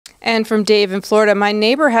And from Dave in Florida, my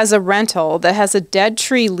neighbor has a rental that has a dead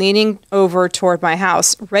tree leaning over toward my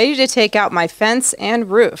house, ready to take out my fence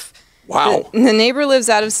and roof. Wow. The neighbor lives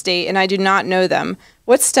out of state, and I do not know them.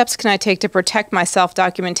 What steps can I take to protect myself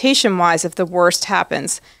documentation-wise if the worst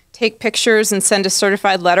happens? Take pictures and send a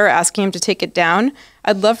certified letter asking him to take it down?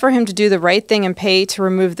 I'd love for him to do the right thing and pay to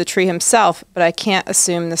remove the tree himself, but I can't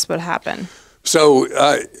assume this would happen. So,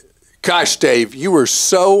 gosh, Dave, you were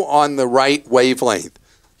so on the right wavelength.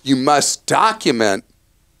 You must document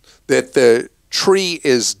that the tree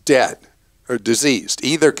is dead or diseased,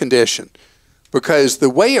 either condition. Because the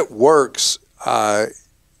way it works, I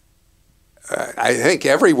think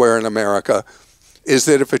everywhere in America, is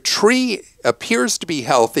that if a tree appears to be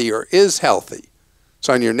healthy or is healthy,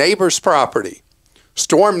 so on your neighbor's property,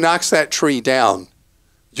 storm knocks that tree down,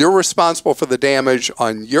 you're responsible for the damage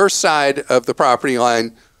on your side of the property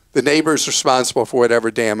line. The neighbor's responsible for whatever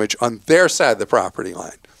damage on their side of the property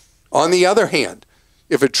line. On the other hand,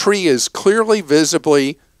 if a tree is clearly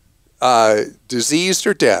visibly diseased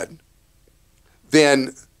or dead,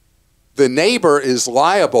 then the neighbor is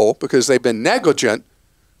liable because they've been negligent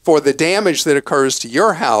for the damage that occurs to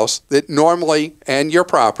your house that normally, and your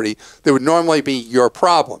property, that would normally be your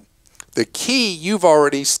problem. The key you've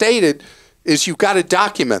already stated is you've got to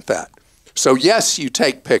document that. So yes, you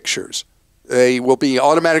take pictures. They will be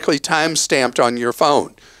automatically time-stamped on your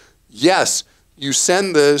phone. Yes, you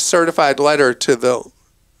send the certified letter to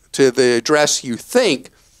the address you think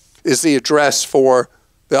is the address for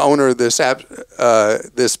the owner of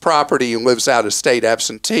this property who lives out of state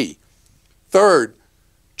absentee. Third,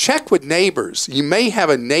 check with neighbors. You may have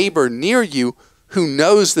a neighbor near you who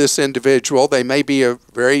knows this individual. They may be a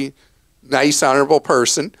very nice, honorable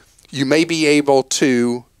person. You may be able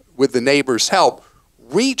to, with the neighbor's help,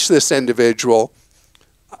 reach this individual,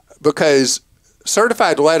 because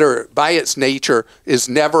certified letter by its nature is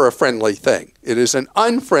never a friendly thing. It is an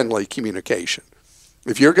unfriendly communication.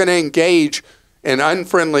 If you're going to engage in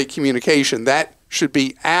unfriendly communication, that should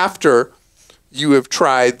be after you have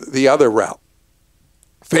tried the other route.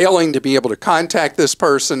 Failing to be able to contact this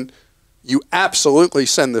person, you absolutely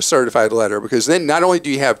send the certified letter, because then not only do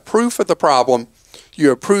you have proof of the problem, you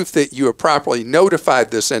have proof that you have properly notified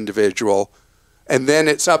this individual, and then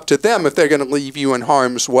it's up to them if they're going to leave you in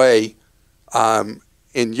harm's way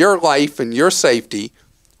in your life and your safety,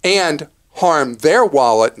 and harm their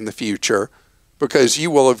wallet in the future, because you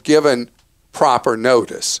will have given proper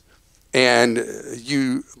notice. And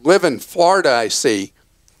you live in Florida, I see.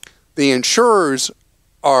 The insurers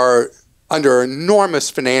are under enormous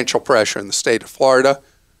financial pressure in the state of Florida.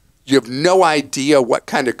 You have no idea what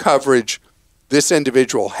kind of coverage this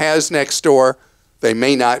individual has next door. They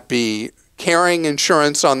may not be carrying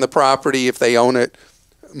insurance on the property if they own it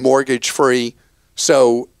mortgage-free.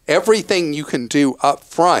 So everything you can do up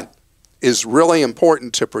front is really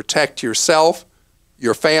important to protect yourself,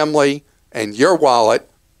 your family, and your wallet,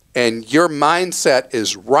 and your mindset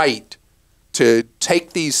is right to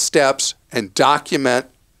take these steps and document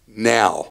now.